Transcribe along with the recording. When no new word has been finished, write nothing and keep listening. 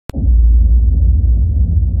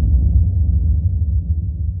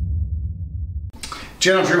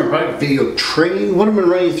Channel Trim Product Video Training. What I'm going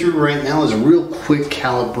to run you through right now is a real quick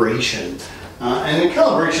calibration. And the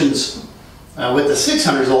calibrations with the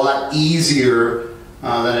 600 is a lot easier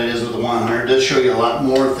than it is with the 100. It does show you a lot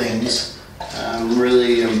more things. I'm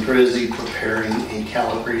busy preparing a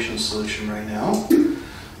calibration solution right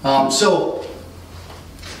now. So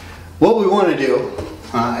what we want to do,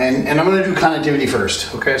 and I'm going to do conductivity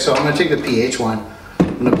first. Okay, so I'm going to take the pH one.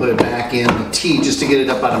 I'm going to put it back in the T just to get it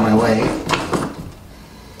up out of my way.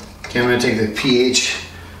 Okay, I'm going to take the pH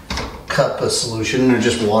cup of solution, or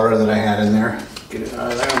just water that I had in there. Get it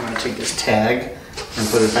out of there. I'm going to take this tag and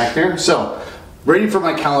put it back there. So, ready for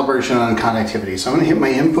my calibration on conductivity. So I'm going to hit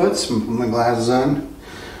my inputs, put my glasses on. I'm going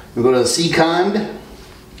to go to the C-Cond.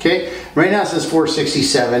 Okay, right now it says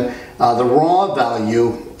 467. The raw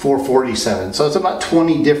value 447. So it's about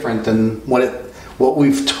 20 different than what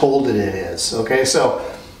we've told it is. Okay, so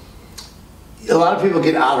a lot of people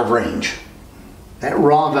get out of range. That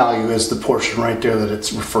raw value is the portion right there that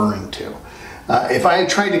it's referring to. If I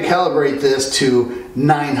tried to calibrate this to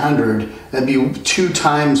 900, that'd be 2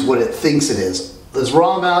 times what it thinks it is. This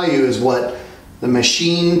raw value is what the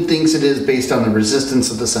machine thinks it is based on the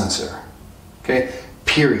resistance of the sensor. Okay,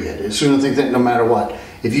 period. It's going to think that no matter what.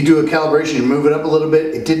 If you do a calibration, you move it up a little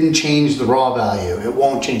bit, it didn't change the raw value. It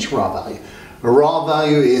won't change the raw value. The raw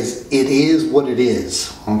value is, it is what it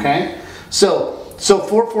is. Okay, so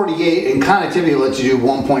 448 in conductivity lets you do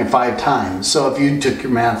 1.5 times. So if you took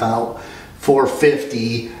your math out,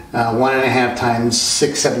 450, 1.5 times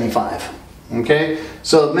 675. Okay,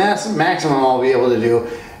 so maximum I'll be able to do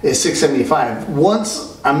is 675.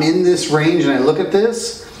 Once I'm in this range and I look at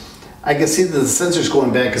this, I can see that the sensor's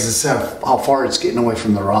going back because it's how far it's getting away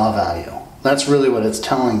from the raw value. That's really what it's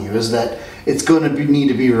telling you, is that it's going to need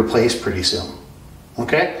to be replaced pretty soon.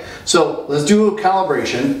 Okay, so let's do a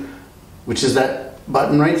calibration, which is that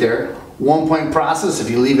button right there. 1-point process if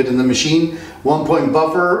you leave it in the machine. 1-point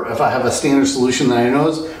buffer if I have a standard solution that I know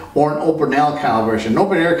is, or an open air calibration. An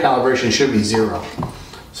open air calibration should be 0.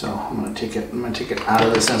 So I'm going to take it out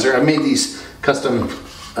of the sensor. I made these custom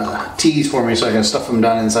tees for me, so I can stuff them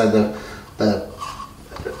down inside the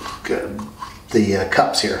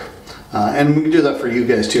cups here. And we can do that for you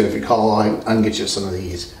guys too. If you call, I can get you some of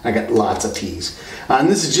these. I got lots of tees. And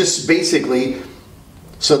this is just basically,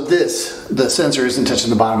 so the sensor isn't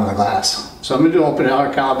touching the bottom of the glass. So I'm going to do open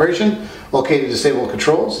air calibration. Okay to disable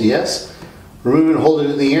controls, yes. Remove and hold it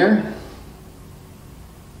in the air.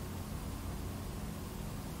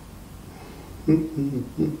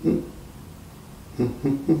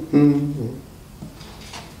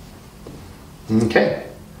 Okay,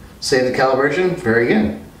 save the calibration, very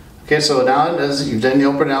good. Okay, so now it does, you've done the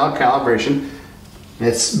open air calibration.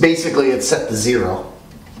 It's set to 0.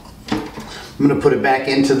 I'm going to put it back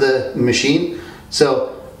into the machine.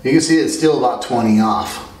 So you can see it's still about 20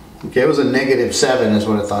 off. Okay, it was a -7 is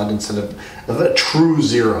what I thought, instead of a true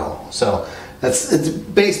 0. So it's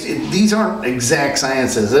based, these aren't exact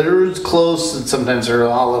sciences. They're close, and sometimes they're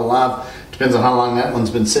all a little off. Depends on how long that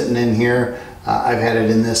one's been sitting in here. I've had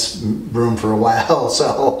it in this room for a while,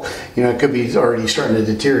 so you know, it could be already starting to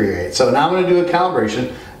deteriorate. So now I'm going to do a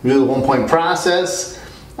calibration. I'm going to do the 1-point process.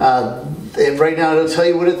 Right now it'll tell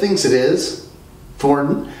you what it thinks it is.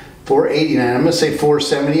 489. I'm going to say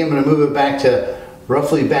 470. I'm going to move it back to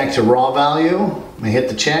roughly back to raw value. I'm going to hit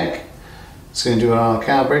the check. It's going to do a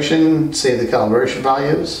calibration. Save the calibration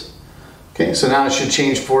values. Okay, so now it should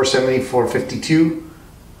change 470, 452.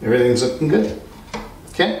 Everything's looking good.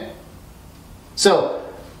 Okay. So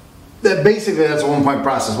basically that's a 1-point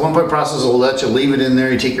process. 1-point process will let you leave it in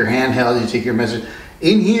there. You take your handheld, you take your message.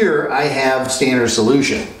 In here I have standard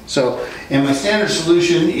solution. So, and my standard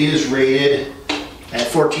solution is rated at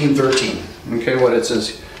 1413. Okay, what it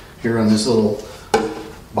says here on this little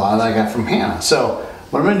bottle I got from Hannah. So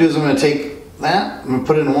what I'm going to do is I'm going to take that, I'm going to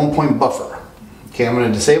put it in a 1-point buffer. Okay, I'm going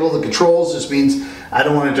to disable the controls. This means I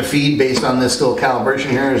don't want it to feed based on this little calibration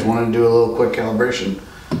here. I just want to do a little quick calibration.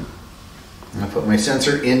 I'm going to put my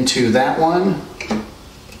sensor into that one.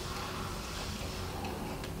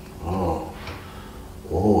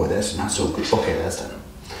 Oh, that's not so good. Okay, that's done.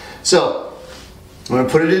 So I'm going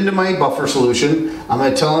to put it into my buffer solution. I'm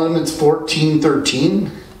going to tell them it's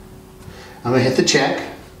 1413. I'm going to hit the check.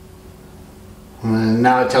 And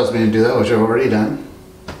now it tells me to do that, which I've already done.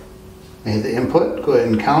 I hit the input. Go ahead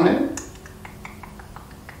and count it.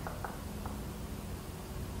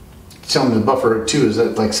 Tell me the buffer too is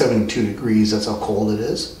at like 72 degrees. That's how cold it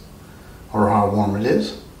is, or how warm it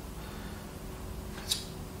is. It's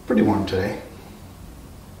pretty warm today.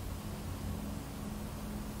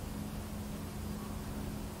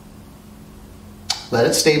 Let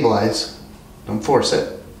it stabilize. Don't force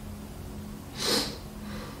it.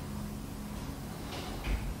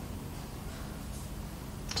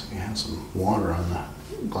 water on the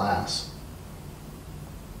glass.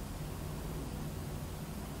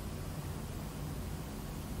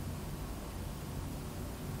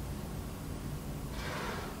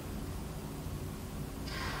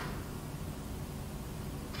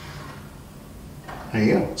 There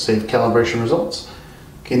you go, save calibration results.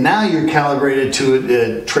 Okay, now you're calibrated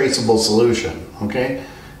to a traceable solution, okay?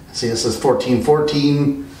 See, this is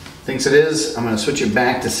 1414, thinks it is. I'm gonna switch it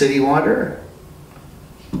back to city water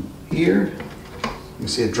here. You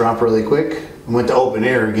see it drop really quick. I went to open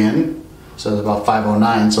air again, so it's about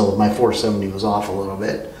 509, so my 470 was off a little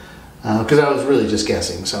bit, because I was really just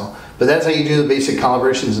guessing, so. But that's how you do the basic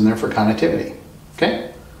calibrations in there for conductivity,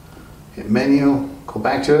 okay? Hit menu, go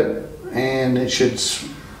back to it, and it should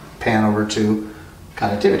pan over to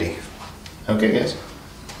conductivity. Okay, guys.